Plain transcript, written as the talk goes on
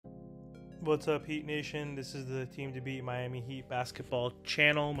What's up, Heat Nation? This is the Team to Beat Miami Heat basketball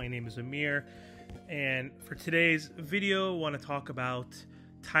channel. My name is Amir, and for today's video, I want to talk about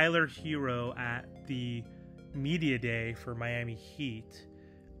Tyler Herro at the media day for Miami Heat.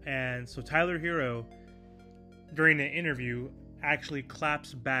 And so Tyler Herro, during an interview, actually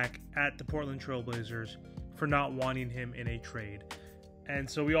claps back at the Portland Trailblazers for not wanting him in a trade. And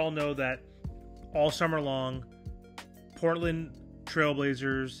so we all know that all summer long, Portland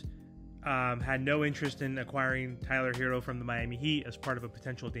Trailblazers had no interest in acquiring Tyler Herro from the Miami Heat as part of a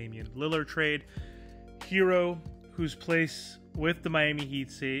potential Damian Lillard trade. Herro, whose place with the Miami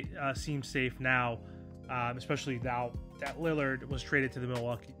Heat seems safe now, especially now that Lillard was traded to the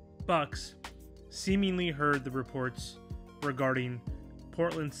Milwaukee Bucks, seemingly heard the reports regarding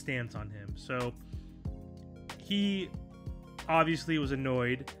Portland's stance on him. So he obviously was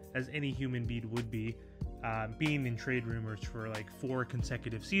annoyed, as any human being would be, being in trade rumors for like 4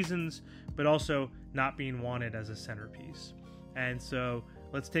 consecutive seasons, but also not being wanted as a centerpiece. And so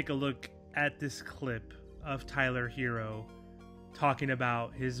let's take a look at this clip of Tyler Herro talking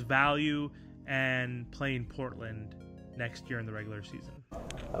about his value and playing Portland next year in the regular season.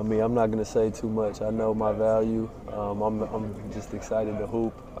 I mean, I'm not going to say too much. I know my value. I'm just excited to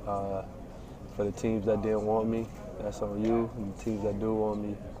hoop. For the teams that didn't want me, that's on you. And the teams that do want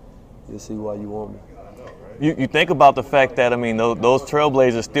me, you'll see why you want me. You think about the fact that, I mean, those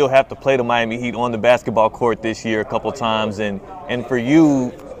Trailblazers still have to play the Miami Heat on the basketball court this year a couple times, and for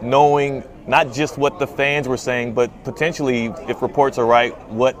you, knowing not just what the fans were saying, but potentially, if reports are right,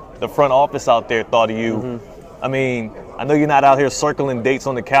 what the front office out there thought of you. Mm-hmm. I mean, I know you're not out here circling dates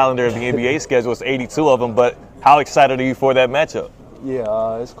on the calendar of the NBA schedule. It's 82 of them, but how excited are you for that matchup?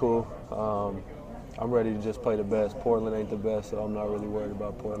 Yeah, it's cool. I'm ready to just play the best. Portland ain't the best, so I'm not really worried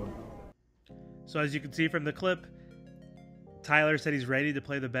about Portland. So as you can see from the clip, Tyler said he's ready to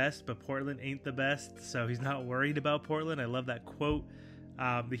play the best, but Portland ain't the best, so he's not worried about Portland. I love that quote.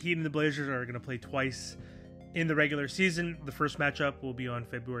 The Heat and the Blazers are going to play twice in the regular season. The first matchup will be on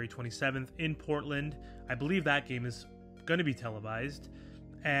February 27th in Portland. I believe that game is going to be televised.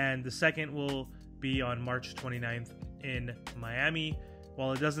 And the second will be on March 29th in Miami.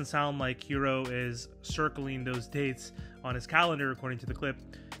 While it doesn't sound like Herro is circling those dates on his calendar, according to the clip,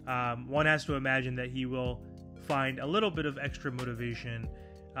 one has to imagine that he will find a little bit of extra motivation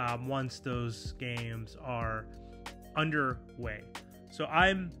once those games are underway. So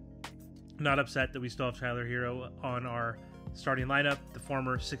I'm not upset that we still have Tyler Herro on our starting lineup. The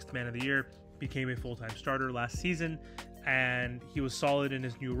former 6th man of the year became a full-time starter last season, and he was solid in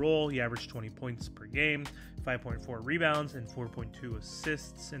his new role. He averaged 20 points per game, 5.4 rebounds, and 4.2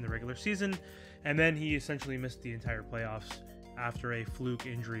 assists in the regular season. And then he essentially missed the entire playoffs after a fluke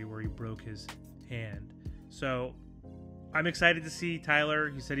injury where he broke his hand. So I'm excited to see Tyler.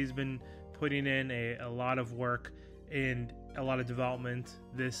 He said he's been putting in a lot of work and a lot of development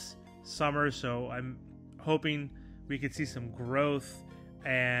this summer. So I'm hoping we could see some growth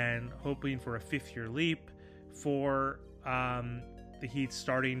and hoping for a 5th-year leap for the Heat's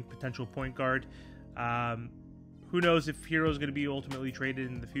starting potential point guard. Who knows if Herro's going to be ultimately traded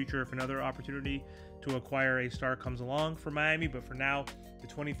in the future if another opportunity to acquire a star comes along for Miami. But for now, the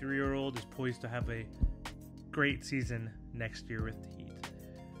 23-year-old is poised to have a great season next year with the Heat.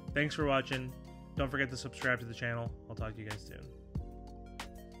 Thanks for watching. Don't forget to subscribe to the channel. I'll talk to you guys soon.